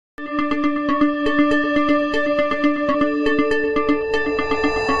Hello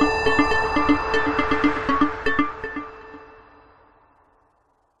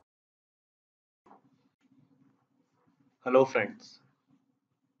friends.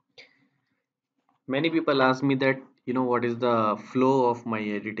 Many people ask me that what is the flow of my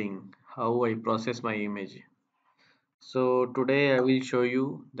editing, how I process my image. So today I will show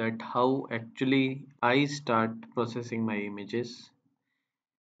you that how actually I start processing my images,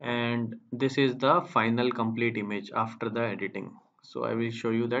 and this is the final complete image after the editing. So I will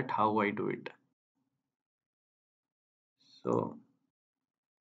show you that how I do it. So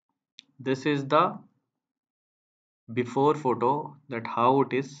this is the before photo, that how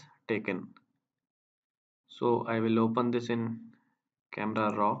it is taken. So I will open this in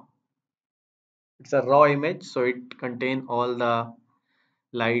camera raw. It's a raw image, so it contain all the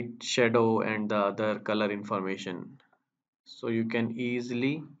light, shadow, and the other color information. So you can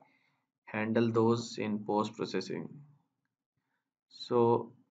easily handle those in post processing.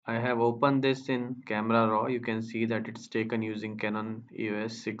 So I have opened this in camera raw. You can see that it's taken using Canon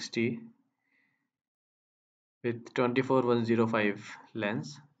EOS 60 with 24-105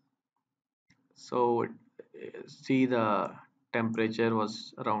 lens. So see, the temperature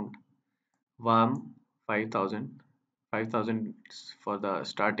was around warm 5000. 5000 for the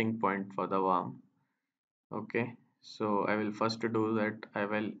starting point for the warm. Okay, so I will first do that. I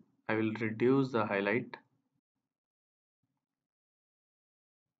will reduce the highlight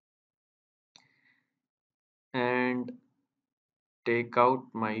and take out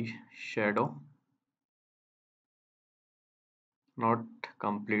my shadow, not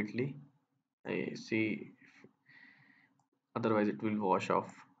completely. I see, otherwise it will wash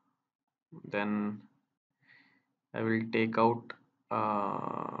off. Then I will take out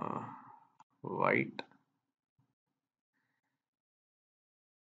white,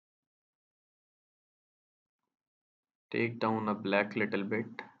 take down a black little bit,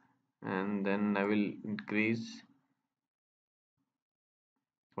 and then I will increase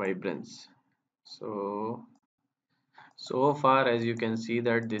vibrance. So far as you can see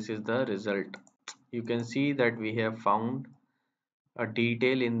that this is the result. You can see that we have found a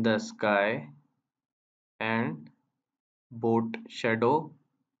detail in the sky and boat shadow.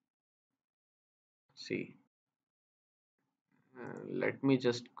 See, let me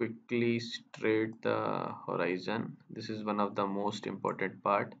just quickly straight the horizon. This is one of the most important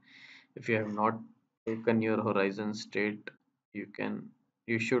part. If you have not taken your horizon straight,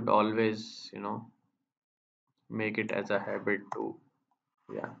 you should always make it as a habit to.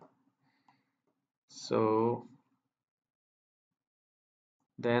 Yeah. So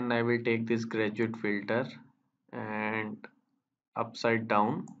then I will take this graduate filter and upside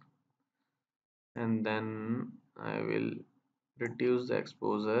down, and then I will reduce the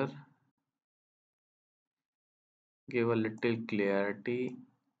exposure, give a little clarity,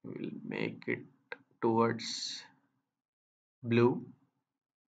 we'll make it towards blue.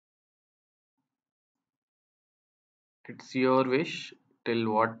 It's your wish till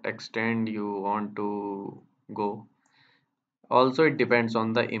what extent you want to go. Also it depends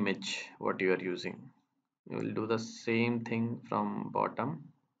on the image what you are using. You will do the same thing from bottom,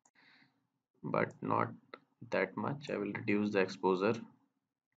 but not that much. I will reduce the exposure.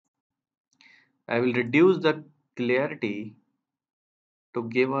 I will reduce the clarity to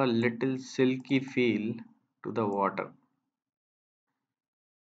give a little silky feel to the water.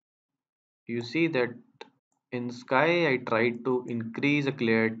 You see that in sky I tried to increase the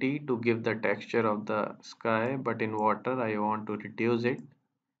clarity to give the texture of the sky, but in water I want to reduce it,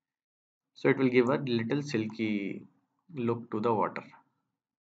 so it will give a little silky look to the water.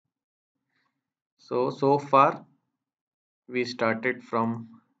 So far we started from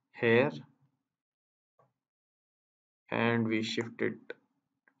here and we shifted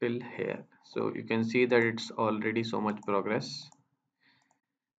till here. So you can see that it's already so much progress.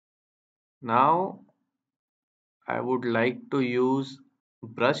 Now I would like to use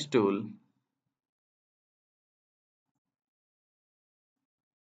brush tool.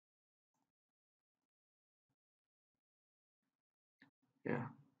 Yeah,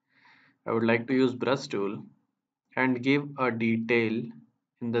 I would like to use brush tool and give a detail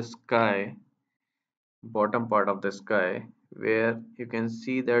in the sky, bottom part of the sky, where you can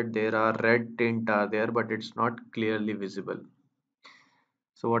see that there are red tint are there, but it's not clearly visible.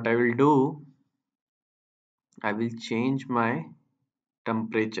 So what I will do, I will change my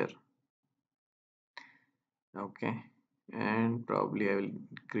temperature. Okay, and probably I will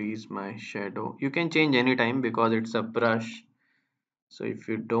increase my shadow. You can change anytime because it's a brush. So if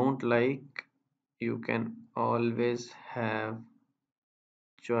you don't like, you can always have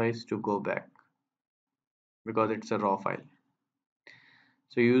choice to go back because it's a raw file.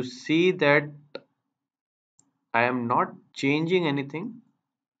 So you see that I am not changing anything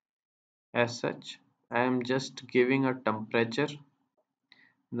as such. I am just giving a temperature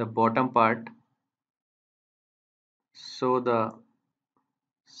in the bottom part so the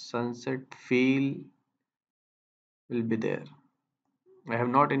sunset feel will be there. I have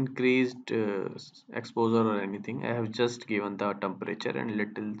not increased exposure or anything. I have just given the temperature and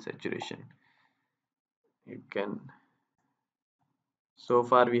little saturation. You can. So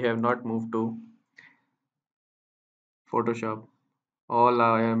far we have not moved to Photoshop. All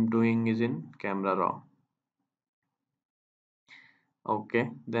I am doing is in Camera Raw. Okay,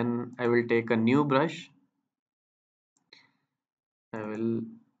 then I will take a new brush. I will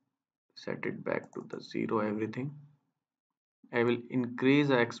set it back to the zero everything. I will increase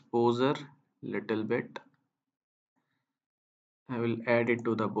the exposure little bit. I will add it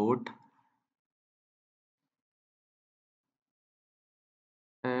to the boat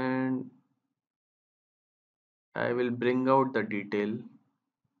and I will bring out the detail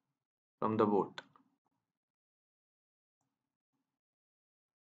from the boat.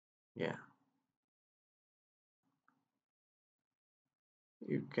 Yeah,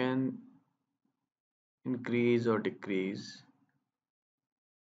 you can increase or decrease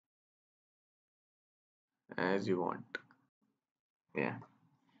as you want. Yeah,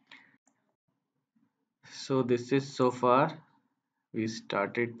 so this is so far we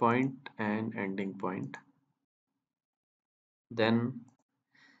started point and ending point. Then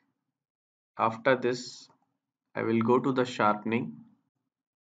after this I will go to the sharpening.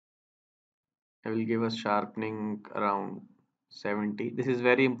 I will give a sharpening around 70. This is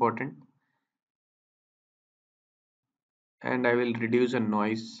very important. And I will reduce a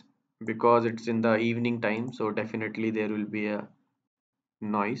noise because it's in the evening time, so definitely there will be a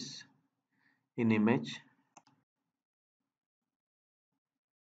noise in image.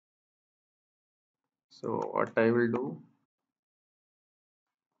 So what I will do,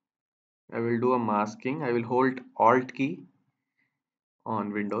 I will do a masking. I will hold Alt key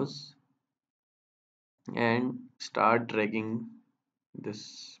on Windows and start dragging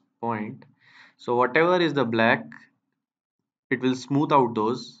this point. So whatever is the black, it will smooth out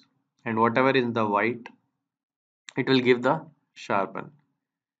those, and whatever is the white, it will give the sharpen.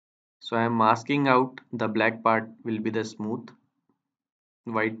 So I am masking out the black part will be the smooth,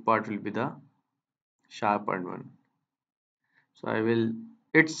 white part will be the sharpened one. So I will,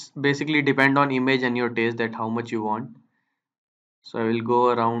 it's basically depend on image and your taste that how much you want. So I will go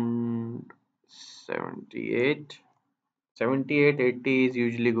around 78. 78, 80 is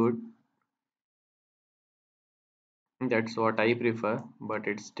usually good. That's what I prefer, but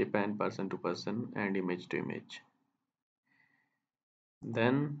it's depend person to person and image to image.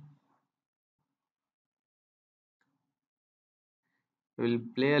 Then we'll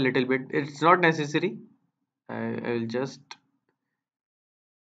play a little bit. It's not necessary. I will just,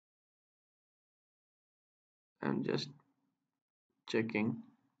 I'm just checking.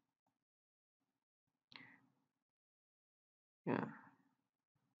 Yeah,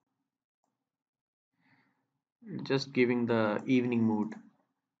 just giving the evening mood.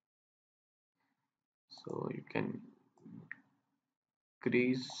 So you can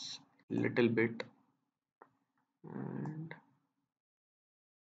crease little bit and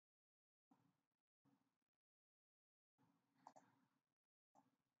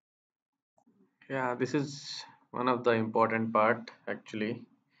yeah, this is one of the important part actually.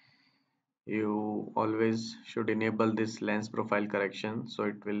 You always should enable this lens profile correction so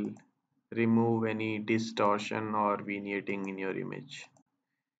it will remove any distortion or vignetting in your image.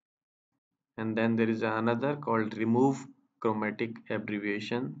 And then there is another called remove chromatic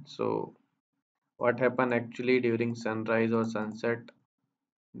abbreviation. So what happen actually during sunrise or sunset,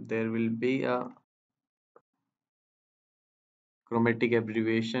 there will be a chromatic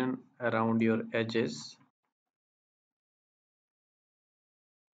abbreviation around your edges.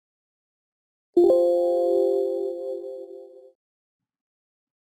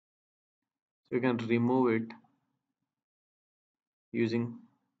 So you can remove it using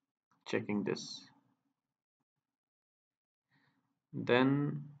checking this.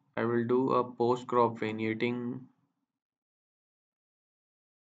 Then I will do a post crop vignetting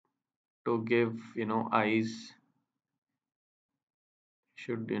to give eyes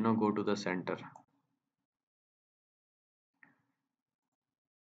should go to the center.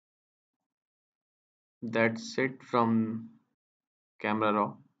 That's it from camera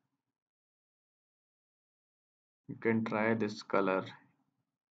raw. You can try this color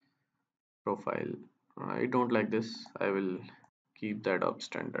profile. I don't like this. I will keep that up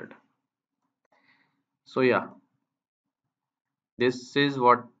standard. So yeah, this is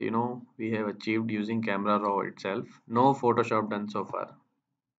what we have achieved using Camera Raw itself. No Photoshop done so far.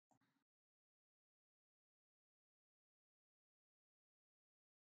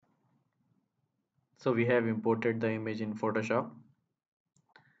 So we have imported the image in Photoshop.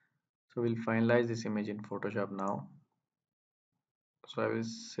 So we'll finalize this image in Photoshop now. So I will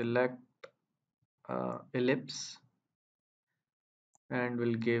select ellipse and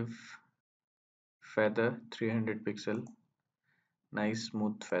will give feather 300 pixel, nice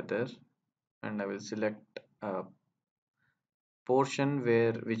smooth feather, and I will select a portion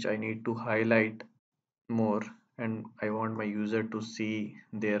which I need to highlight more, and I want my user to see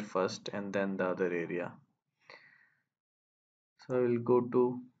there first and then the other area. So I will go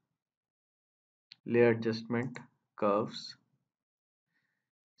to layer adjustment, curves.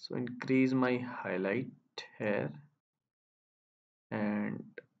 So increase my highlight here and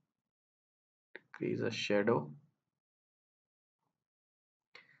increase a shadow.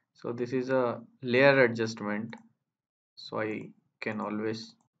 So this is a layer adjustment, so I can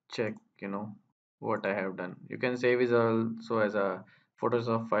always check what I have done. You can save it also as a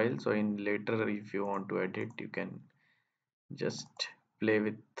Photoshop file, so in later if you want to edit you can just play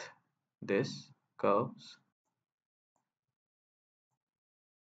with this curves.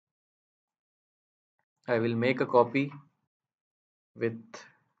 I will make a copy with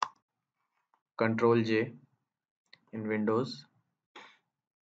Ctrl J in Windows.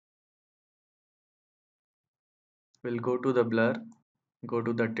 We'll go to the blur, go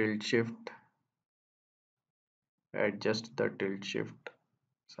to the tilt shift, adjust the tilt shift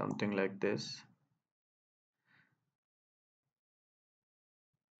something like this,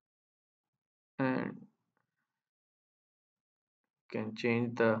 and can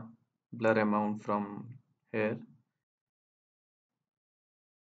change the blur amount from here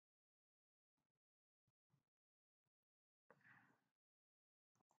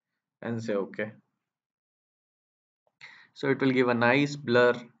and say OK. So it will give a nice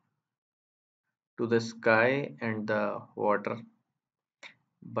blur to the sky and the water,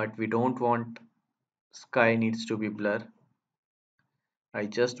 but we don't want sky needs to be blur. I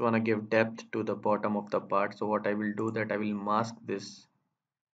just want to give depth to the bottom of the part. So what I will do that I will mask this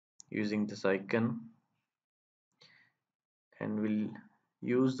using this icon and will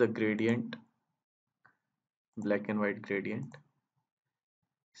use the gradient, black and white gradient.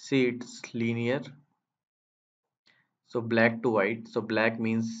 See, it's linear, so black to white. So black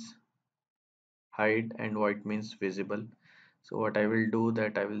means hide and white means visible. So what I will do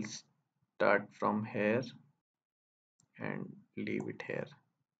that I will start from here and leave it here.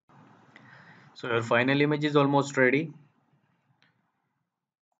 So your final image is almost ready.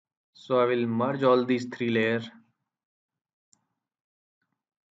 So I will merge all these three layers,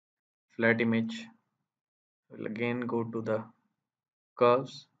 flat image. Will again go to the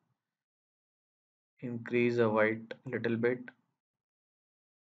curves, increase the white a little bit,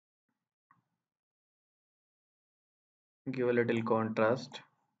 give a little contrast,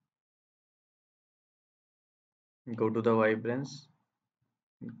 go to the vibrance,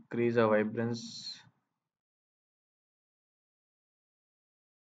 increase the vibrance,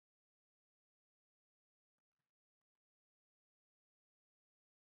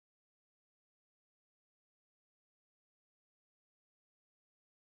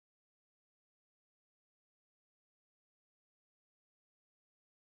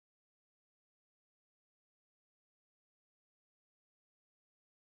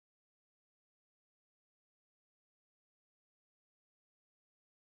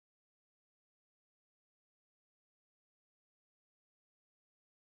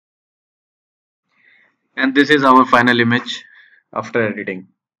 and this is our final image after editing.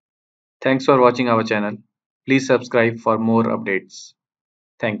 Thanks for watching our channel. Please subscribe for more updates.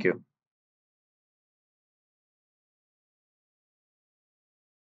 Thank you.